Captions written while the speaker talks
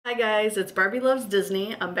Hi guys, it's Barbie Loves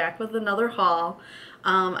Disney. I'm back with another haul.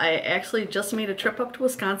 I actually just made a trip up to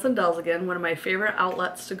Wisconsin Dells again, one of my favorite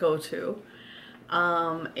outlets to go to.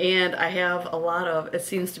 And I have a lot of, it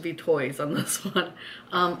seems to be toys on this one,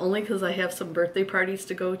 only because I have some birthday parties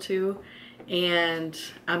to go to, and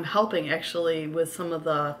I'm helping actually with some of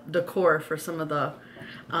the decor for some of the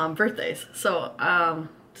birthdays. So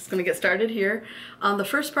just gonna get started here. The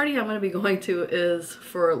first party I'm gonna be going to is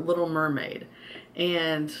for Little Mermaid.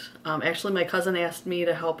 And actually my cousin asked me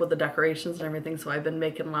to help with the decorations and everything, so I've been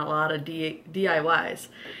making a lot of DIYs.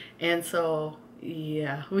 And so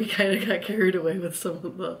yeah, we kind of got carried away with some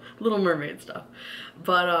of the Little Mermaid stuff.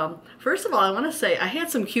 But first of all, I want to say I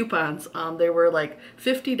had some coupons. They were like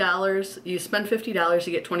 $50. You spend $50,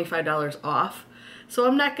 you get $25 off. So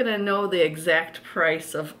I'm not going to know the exact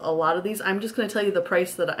price of a lot of these. I'm just going to tell you the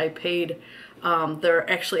price that I paid.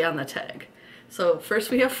 They're actually on the tag. So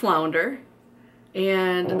first we have Flounder.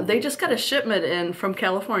 And they just got a shipment in from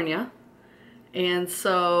California, and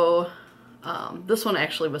so this one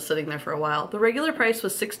actually was sitting there for a while. The regular price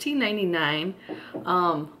was $16.99,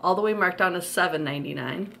 all the way marked down to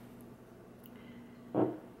 $7.99.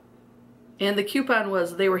 And the coupon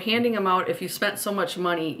was, they were handing them out. If you spent so much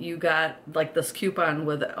money, you got like this coupon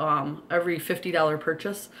with every $50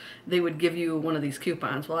 purchase, they would give you one of these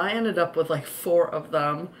coupons. Well, I ended up with like 4 of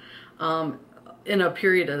them in a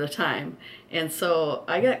period at a time, and so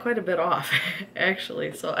I got quite a bit off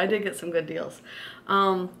actually, so I did get some good deals.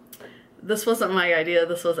 This wasn't my idea,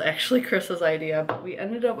 this was actually Chris's idea, but we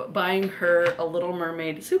ended up buying her a Little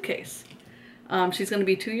Mermaid suitcase. She's going to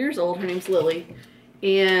be 2 years old. Her name's Lily,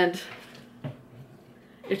 and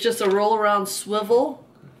it's just a roll around swivel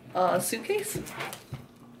suitcase,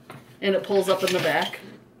 and it pulls up in the back.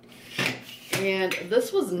 And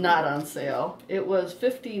this was not on sale. It was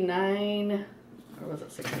 $59, or was it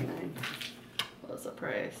 $69? What was the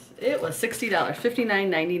price? It was $60,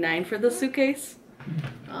 $59.99 for the suitcase.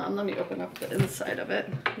 Let me open up the inside of it.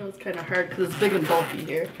 I know it's kind of hard because it's big and bulky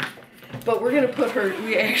here. But we're going to put her,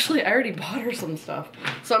 I already bought her some stuff.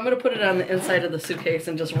 So I'm going to put it on the inside of the suitcase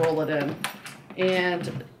and just roll it in.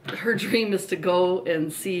 And her dream is to go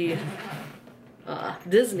and see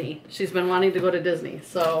Disney. She's been wanting to go to Disney.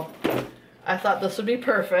 So I thought this would be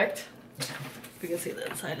perfect. You can see the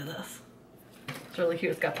inside of this. It's really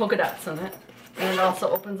cute. It's got polka dots in it. And it also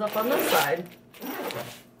opens up on this side.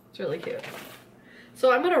 It's really cute.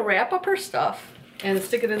 So I'm going to wrap up her stuff and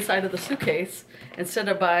stick it inside of the suitcase instead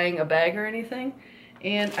of buying a bag or anything.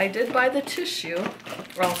 And I did buy the tissue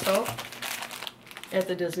also at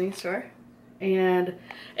the Disney store. And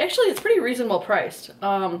actually it's pretty reasonable priced.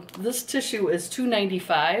 This tissue is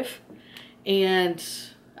 $2.95, and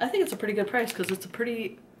I think it's a pretty good price because it's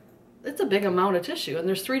a big amount of tissue, and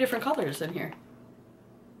there's 3 different colors in here.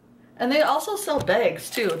 And they also sell bags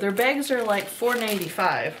too. Their bags are like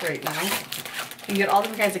 $4.95 right now. You can get all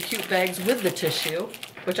different kinds of cute bags with the tissue,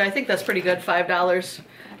 which I think that's pretty good, $5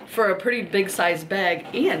 for a pretty big size bag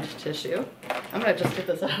and tissue. I'm gonna just get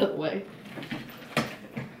this out of the way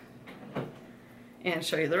and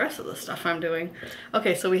show you the rest of the stuff I'm doing.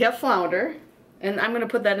 Okay, so we have Flounder, and I'm gonna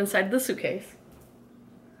put that inside the suitcase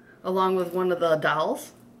along with one of the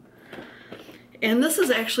dolls. And this is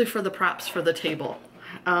actually for the props for the table.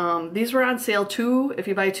 These were on sale too. If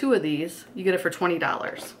you buy 2 of these, you get it for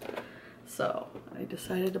 $20. So I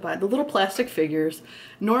decided to buy the little plastic figures.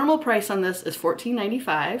 Normal price on this is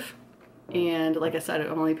 $14.95, and like I said, I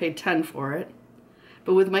only paid $10 for it.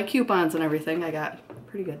 But with my coupons and everything, I got a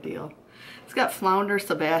pretty good deal. It's got Flounder,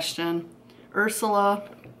 Sebastian, Ursula,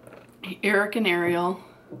 Eric and Ariel.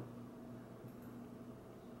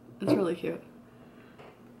 It's really cute.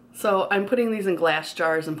 So I'm putting these in glass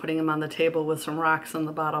jars and putting them on the table with some rocks on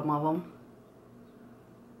the bottom of them.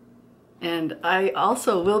 And I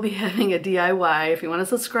also will be having a DIY. If you want to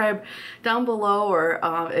subscribe down below, or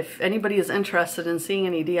if anybody is interested in seeing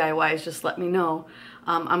any DIYs, just let me know.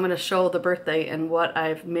 I'm going to show the birthday and what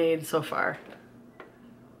I've made so far.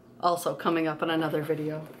 Also coming up in another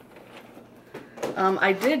video.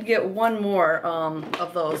 I did get one more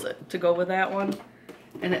of those to go with that one,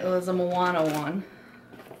 and it was a Moana one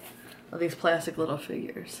of these plastic little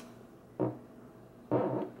figures.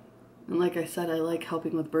 And like I said, I like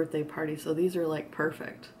helping with birthday parties, so these are like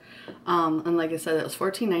perfect. And like I said, it was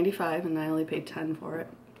 $14.95, and I only paid $10 for it.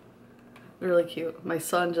 They're really cute. My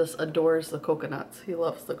son just adores the coconuts. He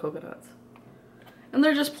loves the coconuts. And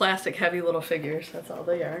they're just plastic, heavy little figures. That's all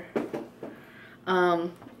they are.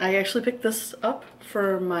 I actually picked this up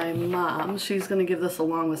for my mom. She's going to give this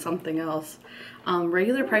along with something else.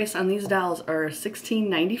 Regular price on these dolls are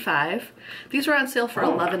 $16.95. These are on sale for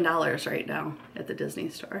 $11 right now at the Disney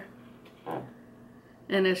store.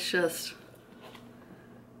 And it's just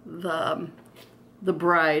the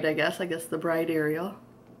bride, I guess the bride Ariel.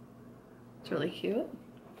 It's really cute.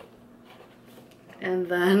 And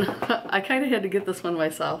then I kind of had to get this one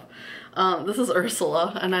myself. This is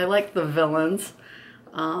Ursula, and I like the villains.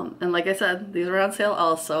 And like I said, these are on sale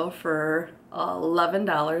also for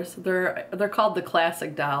 $11. They're called the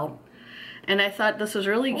Classic Doll. And I thought this was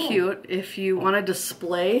really cute if you want to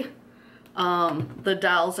display the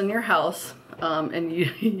dolls in your house, and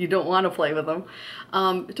you don't want to play with them,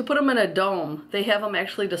 to put them in a dome. They have them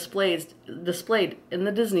actually displayed in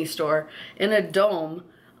the Disney store in a dome,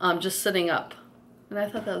 just sitting up. And I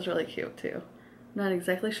thought that was really cute too. Not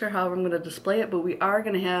exactly sure how I'm going to display it, but we are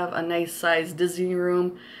going to have a nice size Disney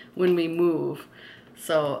room when we move.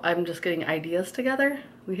 So I'm just getting ideas together.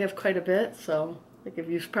 We have quite a bit, so like if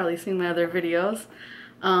you've probably seen my other videos.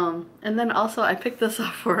 And then also I picked this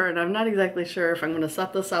up for her, and I'm not exactly sure if I'm going to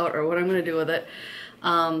set this out or what I'm going to do with it.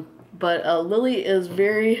 But Lily is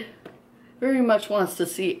very much wants to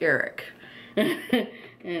see Eric.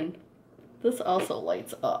 And this also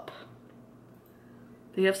lights up.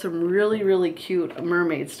 They have some really cute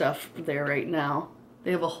mermaid stuff there right now.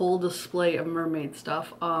 They have a whole display of mermaid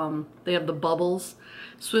stuff. They have the bubbles,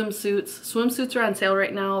 swimsuits. Swimsuits are on sale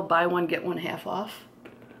right now. Buy one, get one half off.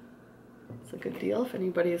 It's a good deal if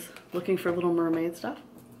anybody's looking for Little Mermaid stuff.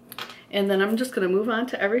 And then I'm just going to move on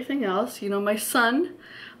to everything else. You know, my son,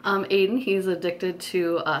 Aiden, he's addicted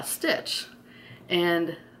to Stitch.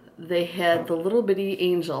 And they had the little bitty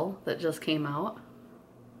angel that just came out.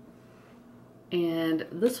 And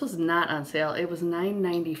this was not on sale. It was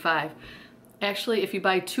 $9.95. Actually, if you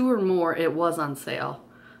buy 2 or more, it was on sale.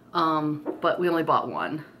 But we only bought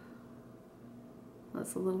one.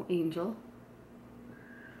 That's a little angel.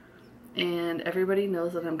 And everybody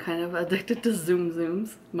knows that I'm kind of addicted to Zoom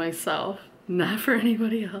Zooms myself, not for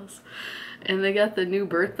anybody else. And they got the new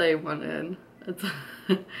birthday one in.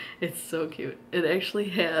 It's so cute. It actually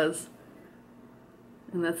has,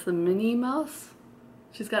 and that's the Minnie Mouse.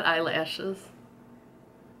 She's got eyelashes.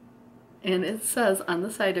 And it says on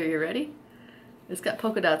the side, are you ready? It's got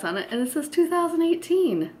polka dots on it, and it says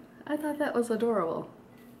 2018. I thought that was adorable.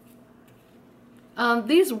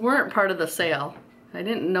 These weren't part of the sale. I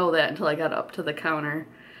didn't know that until I got up to the counter.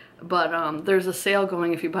 But there's a sale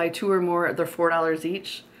going. If you buy 2 or more, they're $4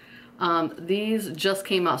 each. These just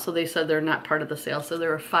came out, so they said they're not part of the sale. So they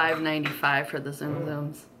were $5.95 for the Zoom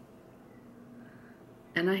Zooms.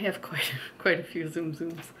 And I have quite a few Zoom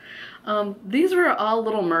Zooms. These were all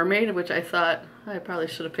Little Mermaid, which I thought I probably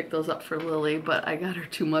should have picked those up for Lily, but I got her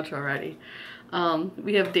too much already.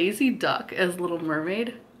 We have Daisy Duck as Little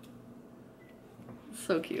Mermaid.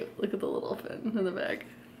 So cute. Look at the little fin in the back.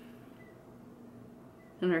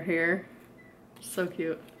 And her hair. So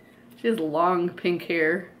cute. She has long pink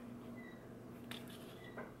hair.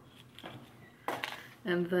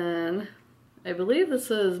 And then I believe this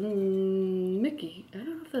is Mickey. I don't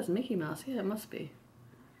know if that's Mickey Mouse. Yeah, it must be.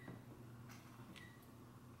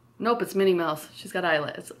 Nope, it's Minnie Mouse. She's got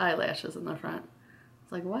eyelashes in the front.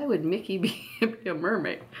 It's like, why would Mickey be a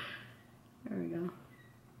mermaid? There we go.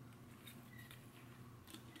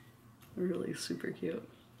 Really super cute.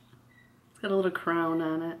 It's got a little crown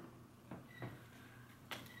on it.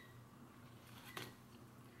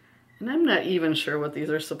 And I'm not even sure what these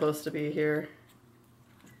are supposed to be here.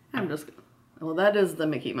 Well, that is the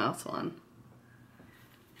Mickey Mouse one.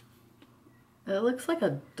 It looks like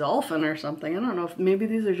a dolphin or something. I don't know if maybe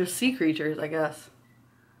these are just sea creatures, I guess.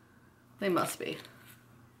 They must be.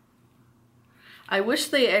 I wish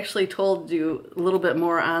they actually told you a little bit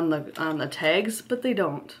more on the tags, but they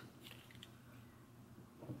don't.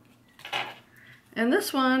 And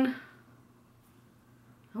this one,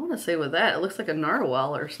 I want to say with that, it looks like a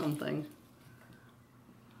narwhal or something.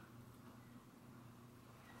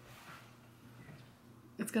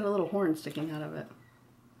 It's got a little horn sticking out of it.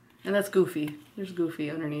 And that's Goofy. There's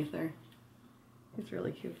Goofy underneath there. He's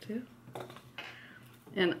really cute too.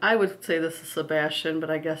 And I would say this is Sebastian,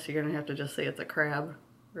 but I guess you're going to have to just say it's a crab.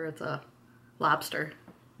 Or it's a lobster.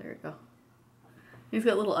 There you go. He's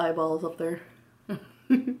got little eyeballs up there.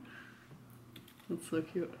 That's so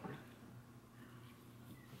cute.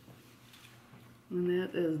 And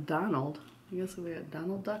that is Donald. I guess we had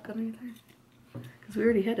Donald Duck underneath there. Because we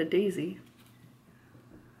already had a Daisy.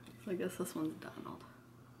 So I guess this one's Donald.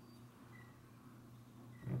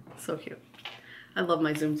 So cute. I love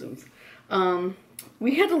my Zoom Zooms.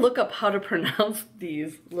 We had to look up how to pronounce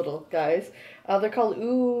these little guys. They're called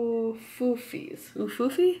Oofoofies.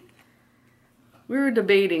 Oofoofi? We were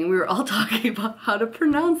debating. We were all talking about how to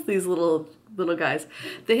pronounce these little guys.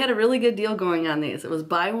 They had a really good deal going on these. It was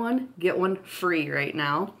buy one, get one free right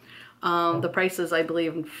now. The price is, I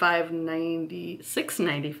believe,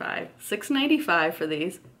 $6.95 for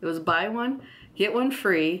these. It was buy one, get one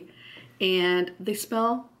free, and they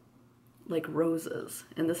smell like roses.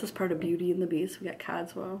 And this is part of Beauty and the Beast. We got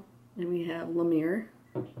Codswell, and we have Lemire.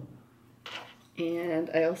 And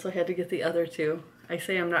I also had to get the other two. I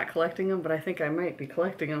say I'm not collecting them, but I think I might be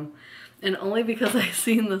collecting them. And only because I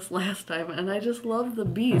seen this last time, and I just love the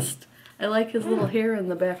Beast. I like his little hair in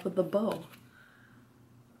the back with the bow.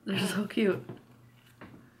 They're so cute.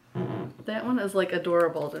 That one is like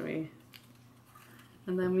adorable to me.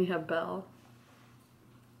 And then we have Belle.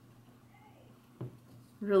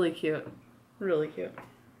 Really cute. Really cute.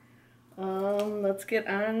 Let's get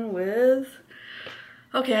on with...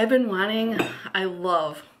 Okay, I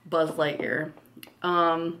love Buzz Lightyear.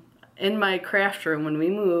 In my craft room, when we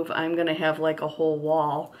move, I'm gonna have like a whole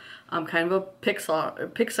wall, kind of a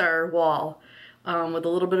Pixar wall, with a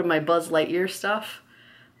little bit of my Buzz Lightyear stuff.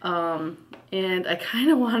 And I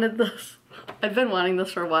kind of wanted this. I've been wanting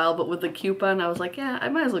this for a while, but with the coupon, I was like, yeah, I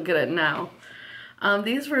might as well get it now.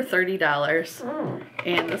 These were $30,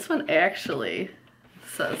 and this one actually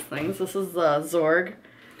says things. This is the Zorg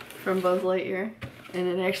from Buzz Lightyear, and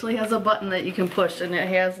it actually has a button that you can push, and it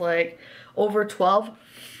has like over 12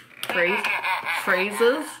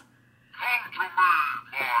 phrases.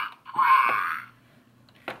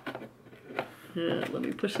 Yeah, let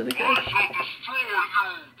me push it again. I shall destroy you with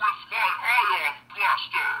my iron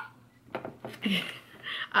blaster.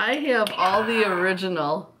 I have all the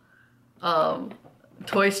original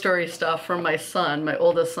Toy Story stuff from my son, my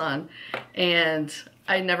oldest son, and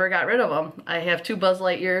I never got rid of them. I have 2 Buzz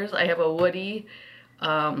Lightyears, I have a Woody.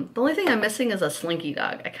 The only thing I'm missing is a Slinky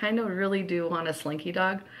Dog. I kind of really do want a Slinky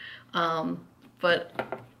Dog, but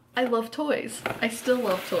I love toys. I still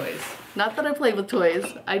love toys. Not that I play with toys,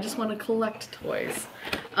 I just want to collect toys.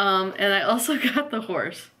 And I also got the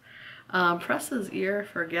horse. Press his ear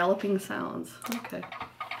for galloping sounds. Okay.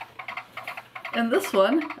 And this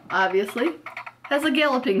one, obviously, has a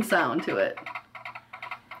galloping sound to it.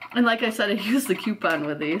 And like I said, I used the coupon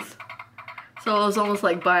with these. So it was almost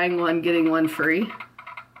like buying one, getting one free.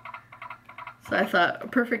 So I thought, a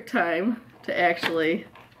perfect time to actually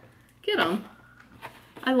get them.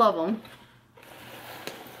 I love them.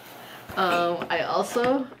 I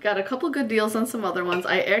also got a couple good deals on some other ones.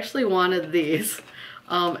 I actually wanted these.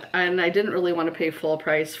 And I didn't really want to pay full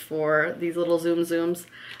price for these little Zoom Zooms.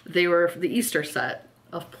 They were the Easter set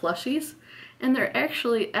of plushies. And they're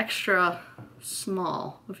actually extra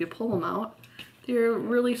small. If you pull them out, they're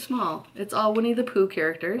really small. It's all Winnie the Pooh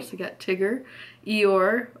characters. You got Tigger,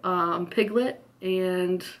 Eeyore, Piglet,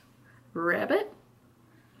 and Rabbit.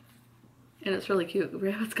 And it's really cute.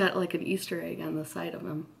 Rabbit's got like an Easter egg on the side of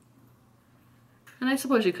him. And I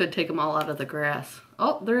suppose you could take them all out of the grass.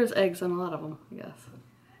 Oh, there is eggs on a lot of them, I guess.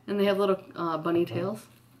 And they have little bunny tails.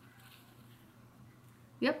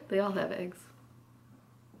 Yep, they all have eggs.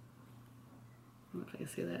 I don't know if I can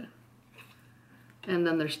see that. And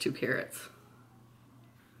then there's 2 carrots.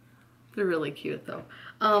 They're really cute though.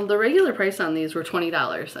 The regular price on these were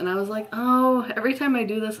 $20, and I was like, oh, every time I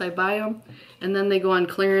do this I buy them and then they go on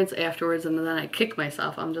clearance afterwards, and then I kick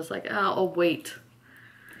myself. I'm just like, oh, I'll wait.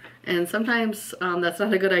 And sometimes that's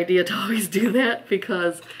not a good idea to always do that,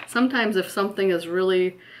 because sometimes if something is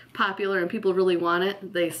really popular and people really want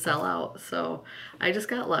it, they sell out. So I just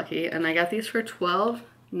got lucky, and I got these for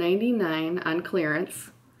 $12.99 on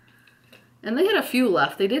clearance. And they had a few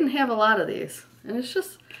left. They didn't have a lot of these. And it's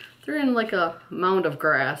just, they're in like a mound of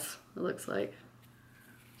grass, it looks like.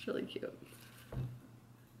 It's really cute.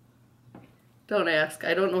 Don't ask.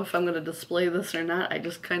 I don't know if I'm going to display this or not. I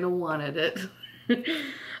just kind of wanted it.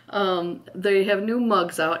 They have new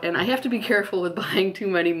mugs out, and I have to be careful with buying too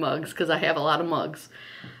many mugs because I have a lot of mugs.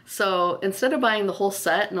 So instead of buying the whole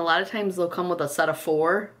set, and a lot of times they'll come with a set of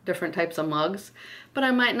 4 different types of mugs, but I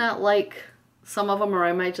might not like some of them, or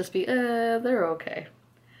I might just be, they're okay.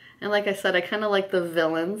 And like I said, I kind of like the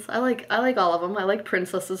villains. I like all of them. I like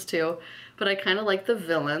princesses too, but I kind of like the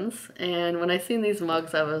villains. And when I seen these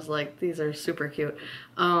mugs, I was like, these are super cute.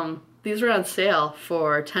 These are on sale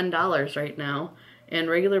for $10 right now, and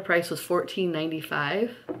regular price was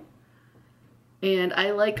 $14.95. And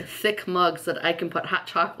I like thick mugs that I can put hot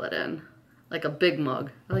chocolate in, like a big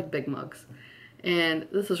mug. I like big mugs. And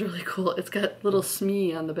this is really cool. It's got little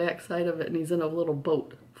Smee on the back side of it, and he's in a little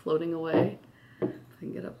boat floating away. If I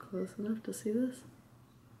can get up close enough to see this.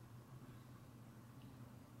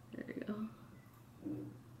 There you go.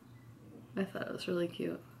 I thought it was really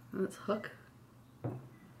cute. And it's Hook.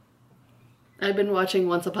 I've been watching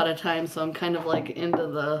Once Upon a Time, so I'm kind of like into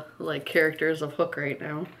the characters of Hook right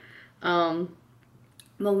now.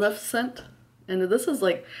 Maleficent And this is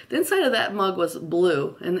like, the inside of that mug was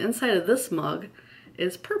blue, and the inside of this mug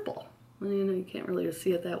is purple. Well, you know, you can't really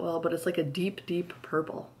see it that well, but it's like a deep, deep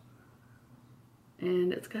purple.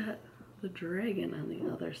 And it's got the dragon on the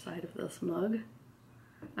other side of this mug.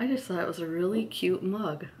 I just thought it was a really cute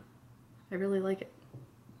mug. I really like it.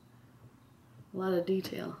 A lot of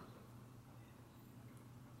detail.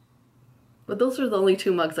 But those are the only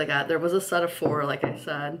 2 mugs I got. There was a set of 4, like I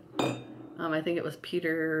said. I think it was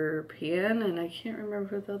Peter Pan, and I can't remember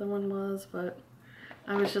who the other one was, but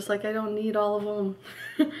I was just like, I don't need all of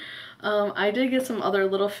them. I did get some other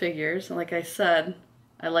little figures, and like I said,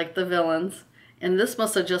 I like the villains. And this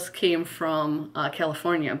must have just came from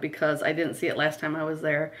California, because I didn't see it last time I was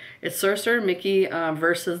there. It's Sorcerer Mickey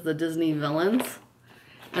versus the Disney villains.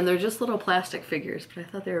 And they're just little plastic figures, but I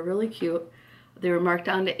thought they were really cute. They were marked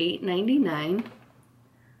down to $8.99.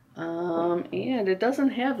 And it doesn't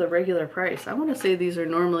have the regular price. I want to say these are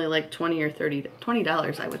normally like $20 or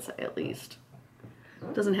 $20, I would say at least.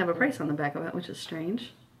 It doesn't have a price on the back of it, which is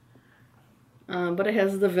strange. But it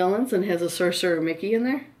has the villains and has a Sorcerer Mickey in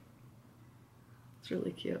there. It's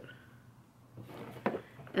really cute.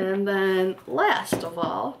 And then last of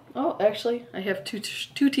all, oh, actually I have two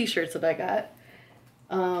t-shirts that I got.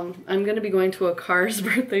 I'm going to be going to a Cars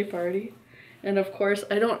birthday party. And of course,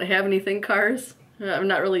 I don't have anything Cars. I'm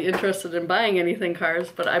not really interested in buying anything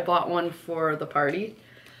Cars, but I bought one for the party.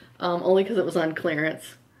 Only because it was on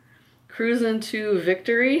clearance. Cruisin' to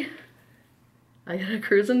Victory. I got a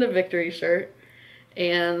Cruisin' to Victory shirt.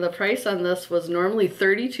 And the price on this was normally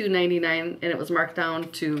 $32.99, and it was marked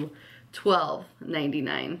down to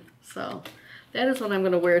 $12.99. So that is what I'm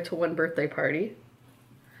going to wear to one birthday party.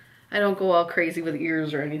 I don't go all crazy with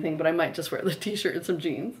ears or anything, but I might just wear the t-shirt and some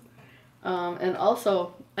jeans. And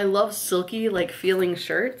also, I love silky, like, feeling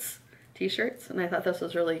shirts, t-shirts, and I thought this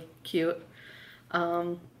was really cute.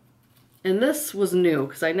 And this was new,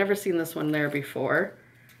 because I'd never seen this one there before.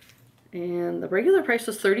 And the regular price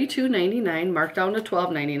was $32.99, marked down to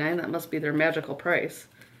 $12.99. That must be their magical price.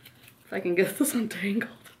 If I can get this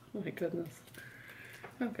untangled. Oh my goodness.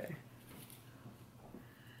 Okay.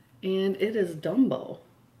 And it is Dumbo.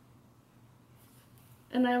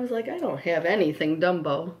 And I was like, I don't have anything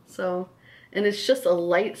Dumbo. So, and it's just a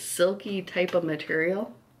light silky type of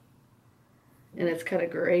material. And it's kind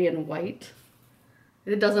of gray and white.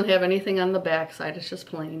 It doesn't have anything on the back side, it's just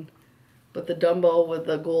plain. But the Dumbo with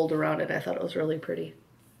the gold around it, I thought it was really pretty.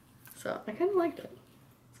 So I kind of liked it.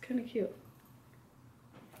 It's kind of cute.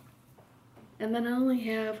 And then I only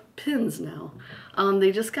have pins now.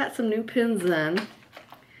 They just got some new pins in.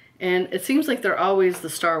 And it seems like they're always the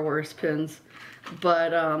Star Wars pins.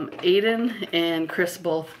 But Aiden and Chris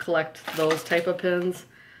both collect those type of pins.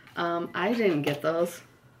 I didn't get those.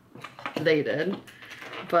 They did.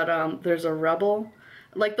 But there's a Rebel.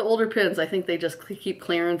 Like the older pins, I think they just keep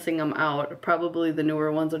clearancing them out. Probably the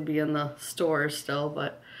newer ones would be in the stores still,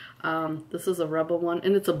 but this is a Rebel one,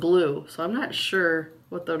 and it's a blue, so I'm not sure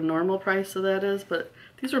what the normal price of that is, but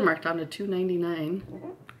these were marked down to $2.99.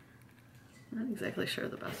 Not exactly sure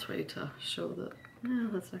the best way to show the... No,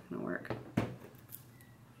 that's not going to work.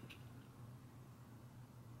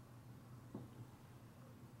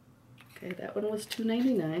 Okay, that one was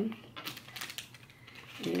 $2.99.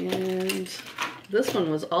 And this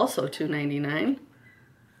one was also $2.99.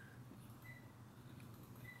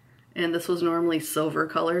 And this was normally silver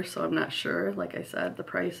color, so I'm not sure, like I said, the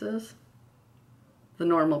prices. The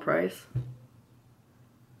normal price.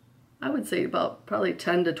 I would say about probably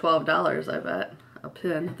 $10 to $12, I bet, a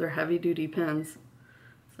pin. They're heavy duty pins.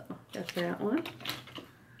 So, got that one.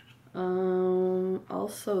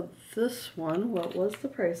 Also this one, what was the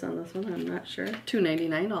price on this one? I'm not sure.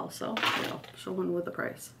 $2.99 also. Yeah, I'll show one with the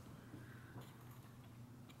price.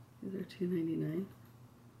 These are $2.99.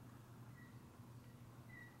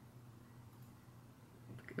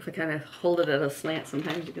 If I kind of hold it at a slant,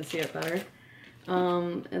 sometimes you can see it better.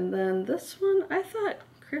 And then this one, I thought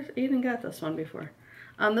Chris Aiden got this one before.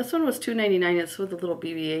 This one was $2.99. It's with a little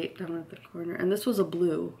BB-8 down at the corner, and this was a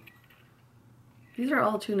blue. These are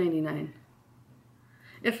all $2.99.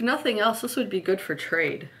 If nothing else, this would be good for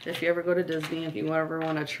trade. If you ever go to Disney, if you ever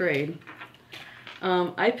want to trade.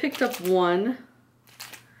 I picked up one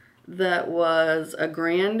that was a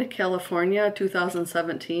Grand California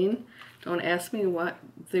 2017. Don't ask me what.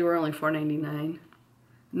 They were only $4.99.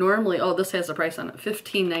 Normally, oh, this has a price on it,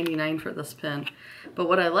 $15.99 for this pin. But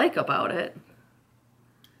what I like about it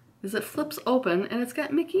is it flips open and it's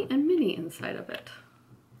got Mickey and Minnie inside of it.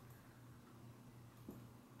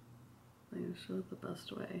 I'm going to show it the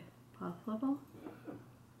best way possible.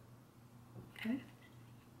 Okay.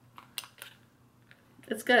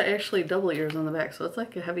 It's got actually double ears on the back, so it's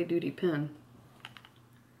like a heavy duty pin.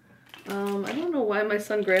 why my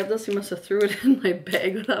son grabbed this. He must have threw it in my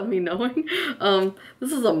bag without me knowing.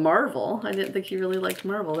 This is a Marvel. I didn't think he really liked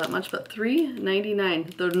Marvel that much, but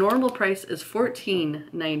 $3.99. The normal price is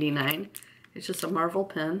 $14.99. It's just a Marvel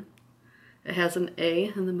pen. It has an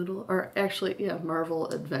A in the middle, or actually, yeah, Marvel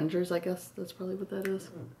Avengers, I guess that's probably what that is.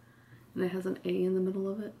 And it has an A in the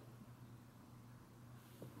middle of it.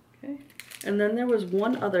 Okay. And then there was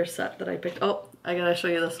one other set that I picked. Oh, I gotta show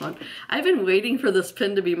you this one. I've been waiting for this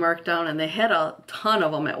pin to be marked down, and they had a ton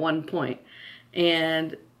of them at one point.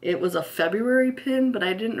 And it was a February pin, but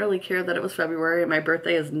I didn't really care that it was February. My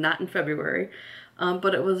birthday is not in February.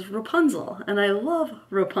 But it was Rapunzel, and I love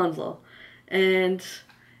Rapunzel. And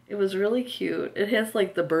it was really cute. It has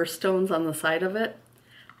like the birthstones on the side of it.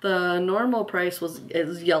 The normal price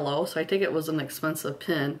is yellow, so I think it was an expensive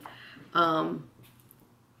pin.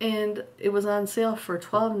 And it was on sale for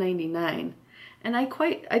 $12.99. And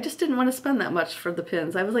I just didn't want to spend that much for the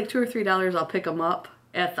pins. I was like $2 or $3, I'll pick them up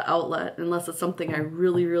at the outlet unless it's something I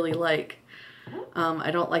really, really like. I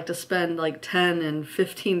don't like to spend like $10 and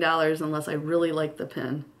 $15 unless I really like the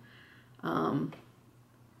pin.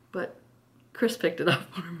 But Chris picked it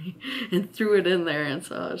up for me and threw it in there, and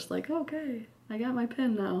so I was like, okay, I got my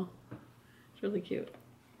pin now. It's really cute.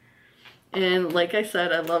 And like I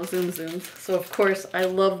said, I love Zoom Zooms. So of course I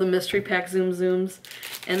love the mystery pack Zoom Zooms.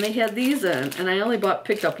 And they had these in, and I only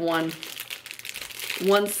picked up one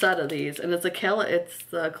set of these, and it's the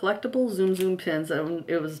collectible Zoom Zoom pins. And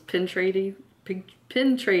it was pin trading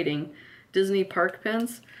Disney park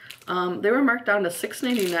pins. They were marked down to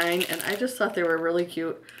 $6.99, and I just thought they were really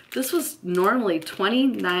cute. This was normally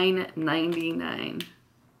 $29.99.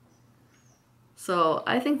 So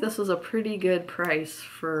I think this was a pretty good price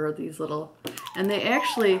for these little, and they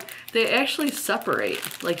actually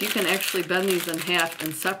separate. Like you can actually bend these in half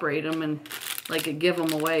and separate them and like give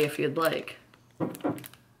them away if you'd like.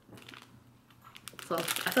 So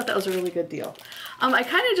I thought that was a really good deal. I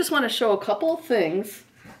kind of just want to show a couple of things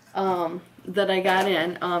that I got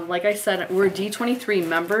in. Like I said, we're D23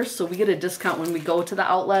 members, so we get a discount when we go to the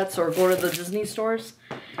outlets or go to the Disney stores.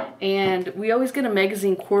 And we always get a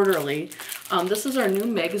magazine quarterly. This is our new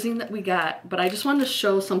magazine that we got, but I just wanted to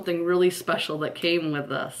show something really special that came with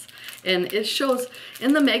this. And it shows,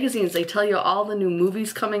 in the magazines, they tell you all the new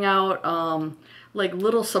movies coming out, like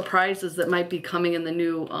little surprises that might be coming in the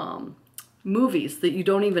new movies that you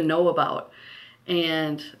don't even know about.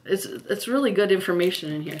 And it's really good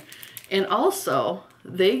information in here. And also,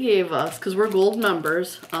 they gave us, because we're gold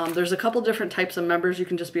members, there's a couple different types of members. You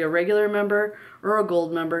can just be a regular member or a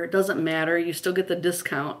gold member. It doesn't matter. You still get the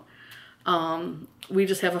discount. We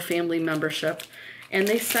just have a family membership. And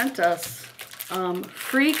they sent us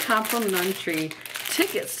free complimentary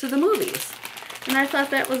tickets to the movies. And I thought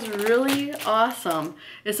that was really awesome.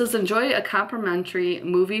 It says, enjoy a complimentary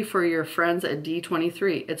movie for your friends at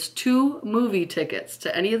D23. It's 2 movie tickets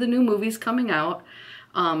to any of the new movies coming out.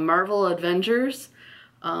 Marvel Avengers,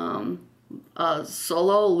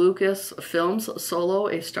 Solo Lucas Films, Solo,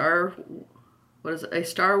 a Star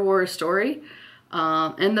Wars story,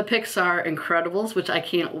 and the Pixar Incredibles, which I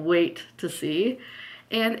can't wait to see.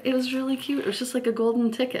 And it was really cute. It was just like a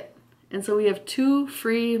golden ticket. And so we have 2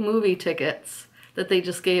 free movie tickets that they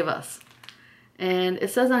just gave us. And it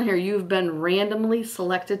says on here, you've been randomly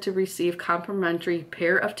selected to receive complimentary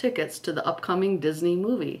pair of tickets to the upcoming Disney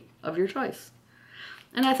movie of your choice.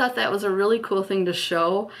 And I thought that was a really cool thing to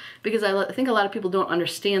show, because I think a lot of people don't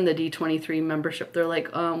understand the D23 membership. They're like,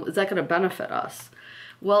 is that going to benefit us?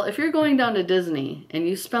 Well, if you're going down to Disney and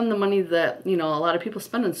you spend the money that, you know, a lot of people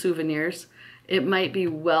spend on souvenirs, it might be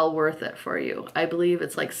well worth it for you. I believe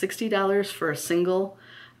it's like $60 for a single,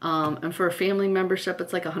 and for a family membership,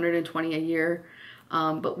 it's like $120 a year.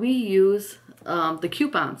 But we use the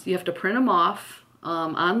coupons. You have to print them off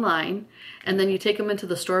online, and then you take them into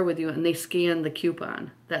the store with you and they scan the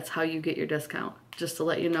coupon. That's how you get your discount, just to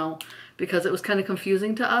let you know, because it was kind of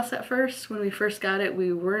confusing to us at first. When we first got it,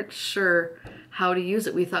 we weren't sure how to use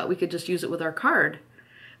it. We thought we could just use it with our card,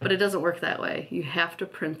 but it doesn't work that way. You have to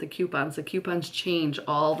print the coupons. The coupons change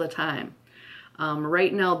all the time.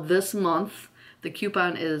 Right now, this month, the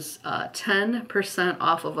coupon is 10%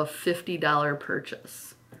 off of a $50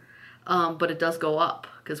 purchase. But it does go up,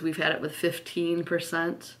 because we've had it with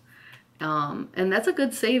 15%. And that's a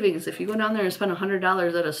good savings. If you go down there and spend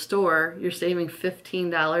 $100 at a store, you're saving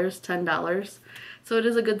 $15, $10. So it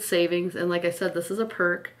is a good savings. And like I said, this is a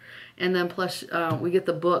perk. And then plus we get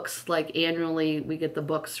the books, like annually, we get the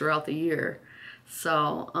books throughout the year.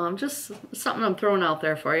 So just something I'm throwing out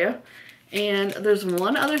there for you. And there's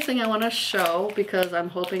one other thing I want to show, because I'm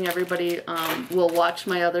hoping everybody will watch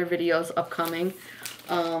my other videos upcoming.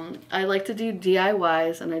 I like to do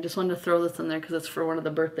DIYs, and I just wanted to throw this in there because it's for one of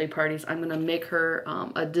the birthday parties. I'm going to make her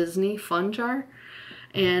a Disney fun jar,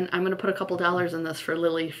 and I'm going to put a couple dollars in this for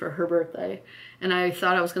Lily for her birthday. And I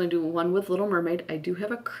thought I was going to do one with Little Mermaid. I do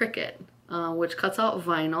have a Cricut, which cuts out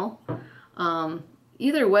vinyl.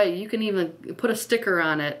 Either way, you can even put a sticker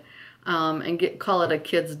on it and call it a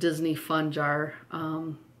kid's Disney fun jar.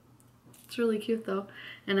 It's really cute though.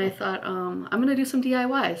 And I thought I'm gonna do some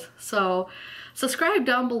DIYs. So subscribe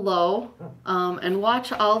down below and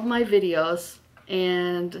watch all of my videos,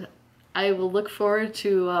 and I will look forward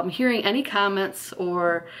to hearing any comments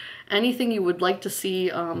or anything you would like to see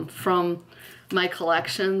from my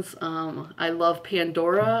collections. I love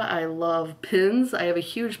Pandora. I love pins. I have a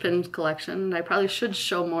huge pins collection, and I probably should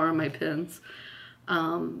show more of my pins.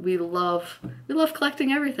 We love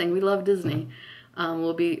collecting everything. We love Disney.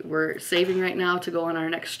 We're saving right now to go on our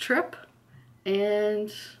next trip,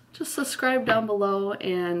 and just subscribe down below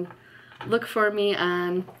and look for me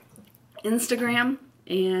on Instagram,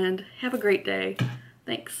 and have a great day.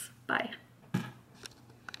 Thanks. Bye.